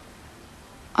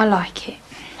 I like it.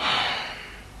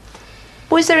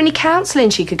 Was there any counselling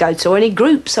she could go to, or any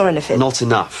groups or anything? Not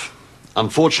enough.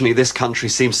 Unfortunately, this country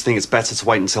seems to think it's better to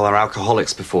wait until they're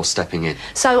alcoholics before stepping in.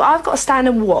 So I've got to stand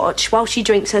and watch while she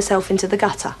drinks herself into the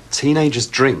gutter? Teenagers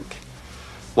drink.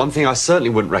 One thing I certainly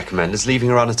wouldn't recommend is leaving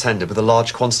her unattended with a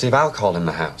large quantity of alcohol in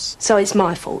the house. So it's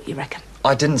my fault, you reckon?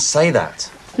 I didn't say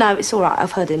that. No, it's all right.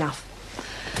 I've heard enough.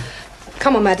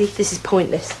 Come on, Maddie. This is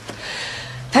pointless.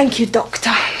 Thank you,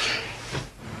 Doctor.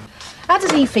 How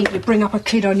does he think you bring up a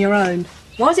kid on your own?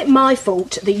 Why is it my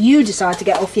fault that you decide to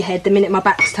get off your head the minute my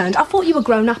back's turned? I thought you were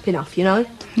grown up enough, you know?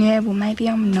 Yeah, well, maybe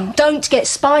I'm not. Don't get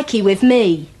spiky with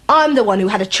me. I'm the one who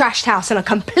had a trashed house and a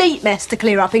complete mess to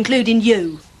clear up, including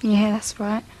you. Yeah, that's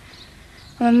right.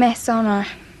 I'm a mess, aren't I?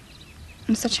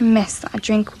 I'm such a mess that I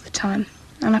drink all the time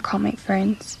and I can't make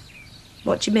friends.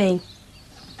 What do you mean?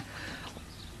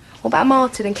 What about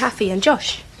Martin and Kathy and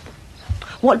Josh?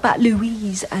 What about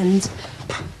Louise and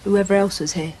whoever else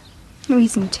was here?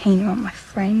 Louise and Tina aren't my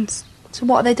friends. So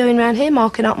what are they doing around here,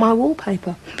 marking up my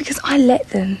wallpaper? Because I let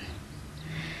them.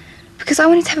 Because I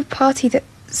wanted to have a party that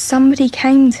somebody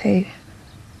came to.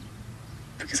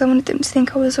 Because I wanted them to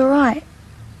think I was all right.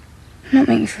 Not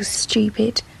make me feel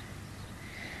stupid.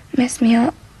 Mess me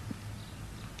up.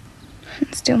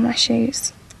 And steal my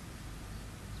shoes.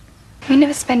 We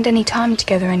never spend any time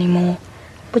together anymore.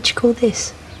 What do you call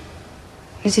this?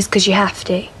 This is because you have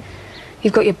to.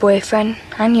 You've got your boyfriend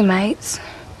and your mates,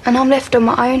 and I'm left on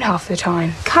my own half the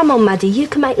time. Come on, Maddie, you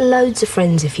can make loads of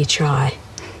friends if you try.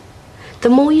 The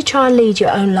more you try and lead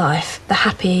your own life, the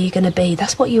happier you're going to be.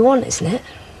 That's what you want, isn't it?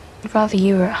 I'd rather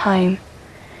you were at home.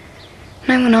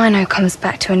 No one I know comes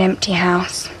back to an empty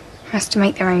house, has to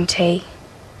make their own tea,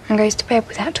 and goes to bed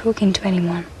without talking to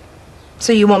anyone.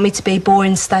 So you want me to be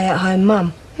boring stay-at-home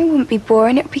mum? It wouldn't be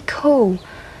boring, it'd be cool.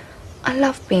 I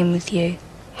love being with you.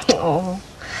 Oh.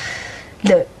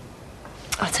 Look,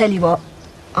 I'll tell you what,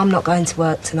 I'm not going to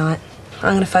work tonight.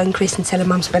 I'm going to phone Chris and tell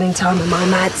him I'm spending time with my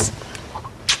Mads.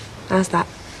 How's that?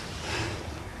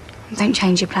 Don't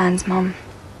change your plans, Mum.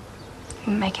 It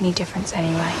wouldn't make any difference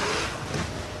anyway.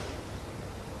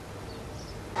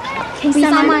 Can you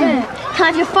sign mine? Can I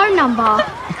have your phone number?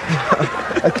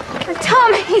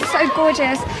 Tom, he's so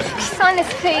gorgeous. Sign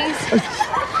this, please.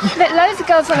 Bet loads of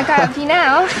girls want to go out with you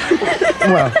now.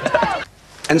 Well.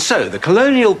 And so, the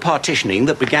colonial partitioning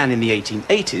that began in the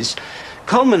 1880s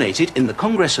culminated in the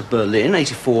Congress of Berlin,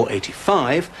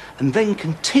 84-85, and then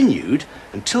continued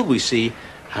until we see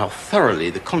how thoroughly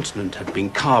the continent had been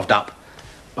carved up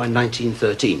by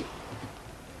 1913.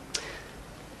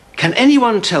 Can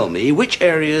anyone tell me which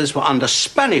areas were under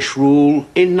Spanish rule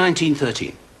in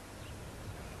 1913?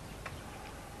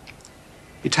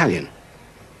 Italian.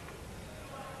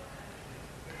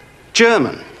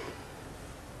 German.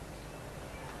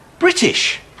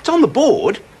 British. It's on the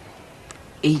board.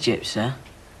 Egypt, sir.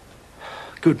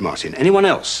 Good, Martin. Anyone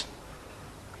else?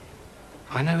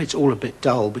 I know it's all a bit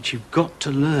dull, but you've got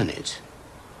to learn it.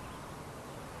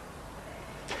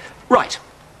 Right.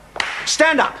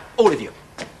 Stand up, all of you.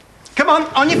 Come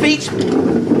on your feet.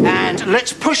 And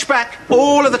let's push back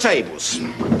all of the tables.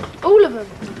 All of them?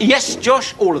 Yes,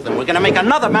 Josh, all of them. We're going to make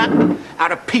another map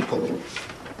out of people.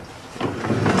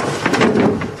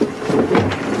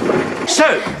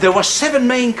 So, there were 7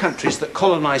 main countries that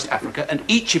colonised Africa, and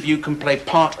each of you can play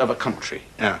part of a country.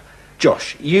 Now,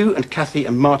 Josh, you and Kathy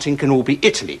and Martin can all be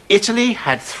Italy. Italy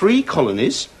had 3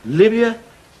 colonies: Libya,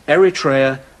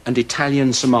 Eritrea, and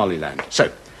Italian Somaliland.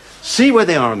 So, see where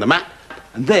they are on the map,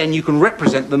 and then you can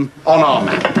represent them on our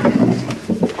map.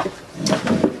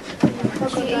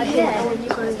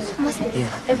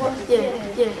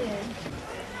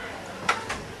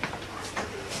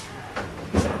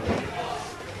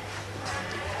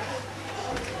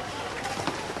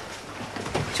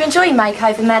 Do you enjoy your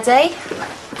makeover, Maddie?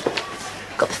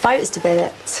 Got the photos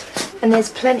developed, and there's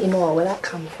plenty more. Where that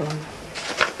come from?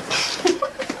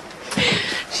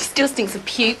 She still stinks of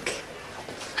puke.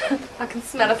 I can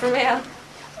smell her from here.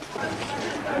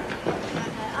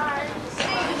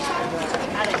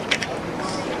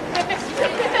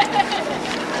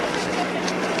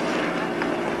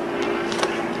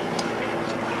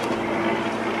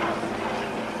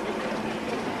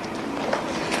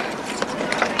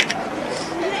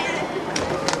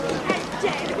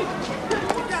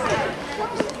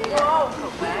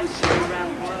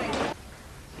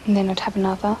 And then I'd have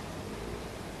another.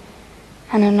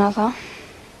 And another.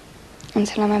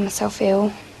 Until I made myself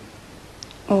ill.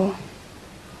 Or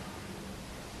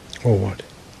what?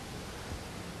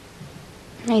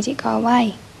 made it go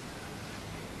away.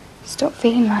 Stop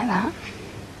feeling like that.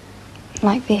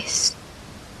 Like this.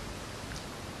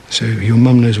 So your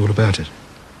mum knows all about it?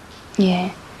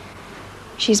 Yeah.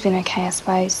 She's been okay, I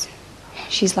suppose.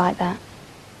 She's like that.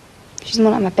 She's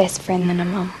more like my best friend than a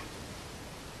mum.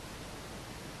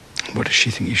 What does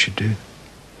she think you should do?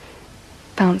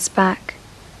 Bounce back.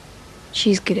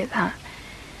 She's good at that.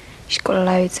 She's got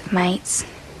loads of mates.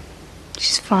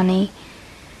 She's funny.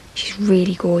 She's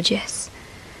really gorgeous.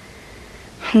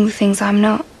 All the things I'm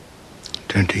not.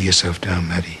 Don't do yourself down,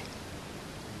 Maddie.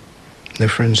 No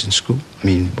friends in school? I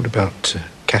mean, what about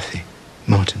Kathy,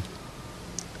 Martin?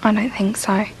 I don't think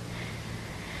so.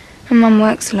 And Mum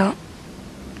works a lot,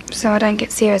 so I don't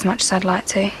get to see her as much as I'd like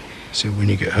to. So when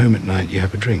you get home at night, you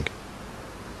have a drink?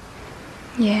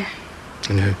 Yeah.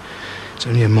 I know, it's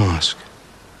only a mask.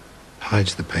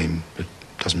 Hides the pain, but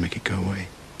doesn't make it go away.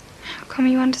 How come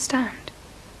you understand?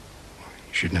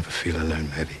 You should never feel alone,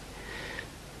 Maddie.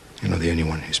 You're not the only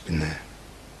one who's been there.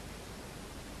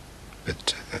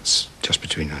 But that's just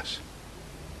between us.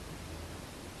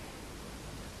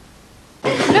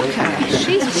 Look at her.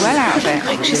 She's well out of it.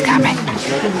 Look, she's coming.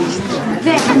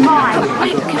 They're mine.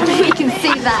 We can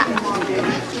see that.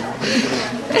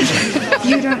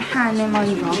 You don't hand them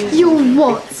over. You're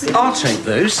what? I'll take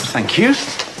those, thank you.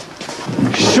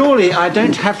 Surely I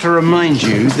don't have to remind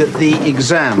you that the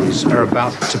exams are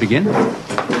about to begin?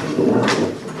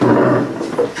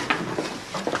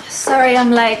 Sorry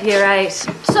I'm late, Year 8.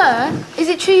 Sir, is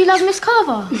it true you love Miss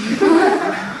Carver?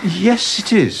 Yes,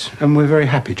 it is, and we're very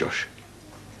happy, Josh.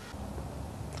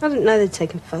 I didn't know they'd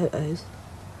taken photos.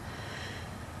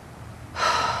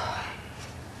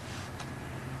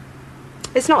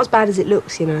 It's not as bad as it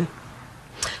looks, you know.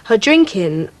 Her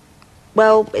drinking,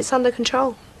 well, it's under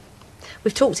control.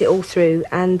 We've talked it all through,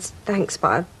 and thanks, but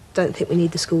I don't think we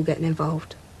need the school getting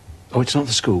involved. Oh, it's not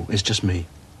the school, it's just me.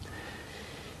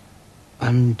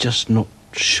 I'm just not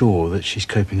sure that she's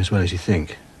coping as well as you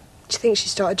think. Do you think she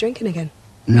started drinking again?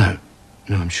 No,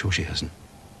 I'm sure she hasn't.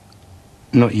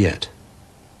 Not yet.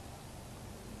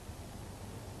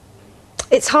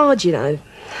 It's hard, you know.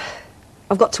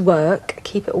 I've got to work,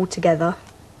 keep it all together.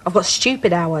 I've got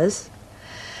stupid hours.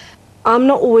 I'm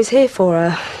not always here for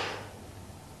her.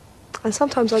 And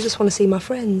sometimes I just want to see my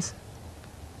friends.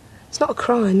 It's not a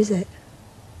crime, is it?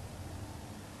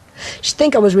 She'd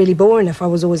think I was really boring if I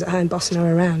was always at home bossing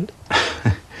her around.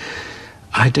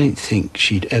 I don't think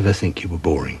she'd ever think you were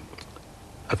boring.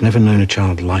 I've never known a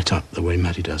child light up the way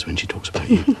Maddie does when she talks about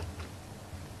you.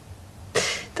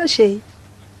 Does she?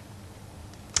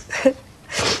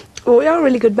 Well, we are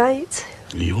really good mates.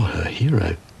 You're her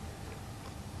hero.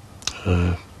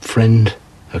 Her friend,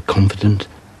 her confidant,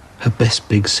 her best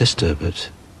big sister, but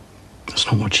that's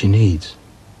not what she needs.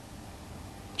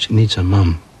 She needs her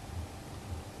mum.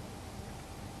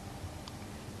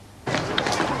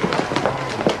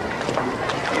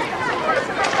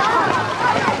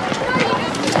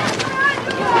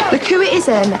 Look who it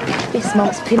isn't. This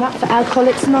month's pin-up for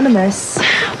Alcoholics Anonymous.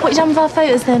 What you done with our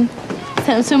photos then? Sent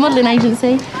them to a modelling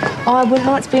agency? I wouldn't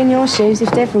like to be in your shoes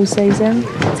if Deverell sees them.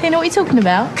 Do you know what you're talking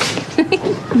about?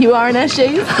 You are in her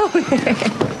shoes?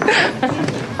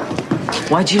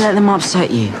 Why'd you let them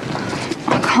upset you?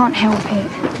 I can't help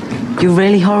it. You're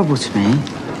really horrible to me.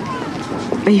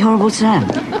 Are you horrible to them?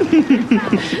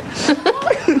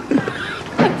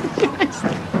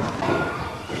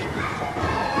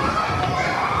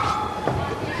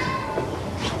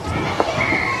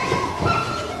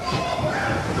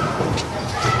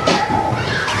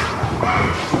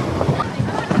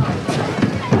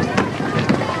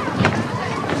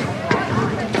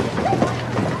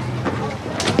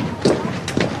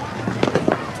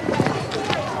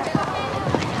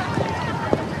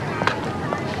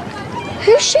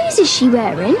 Whose shoes is she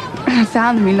wearing? I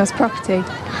found them in lost property.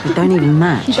 They don't even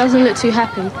match. She doesn't look too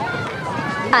happy.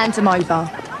 Hand them over.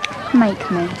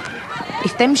 Make me.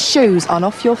 If them shoes aren't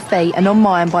off your feet and on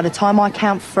mine by the time I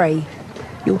count 3,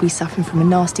 you'll be suffering from a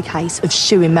nasty case of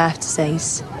shoeing mouth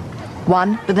disease.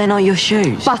 1. But they're not your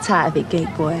shoes. Butt out of it,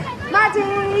 geek boy.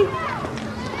 Maddie!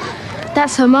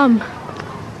 That's her mum.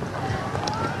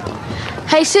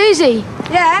 Hey, Susie.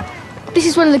 Yeah? This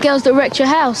is one of the girls that wrecked your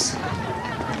house.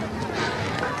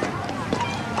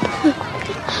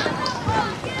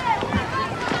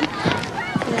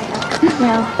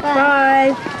 Well,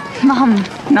 Bye. Mum,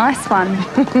 nice one.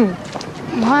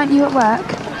 Why aren't you at work?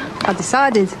 I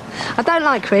decided. I don't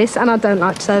like Chris and I don't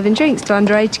like serving drinks to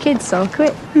underage kids, so I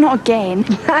quit. Not again.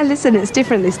 Listen, it's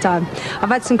different this time. I've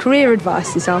had some career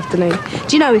advice this afternoon.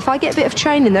 Do you know, if I get a bit of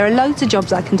training, there are loads of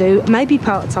jobs I can do, maybe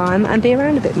part-time, and be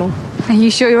around a bit more. Are you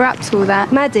sure you're up to all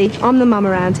that? Maddie, I'm the mum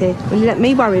around here. Will you let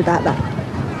me worry about that?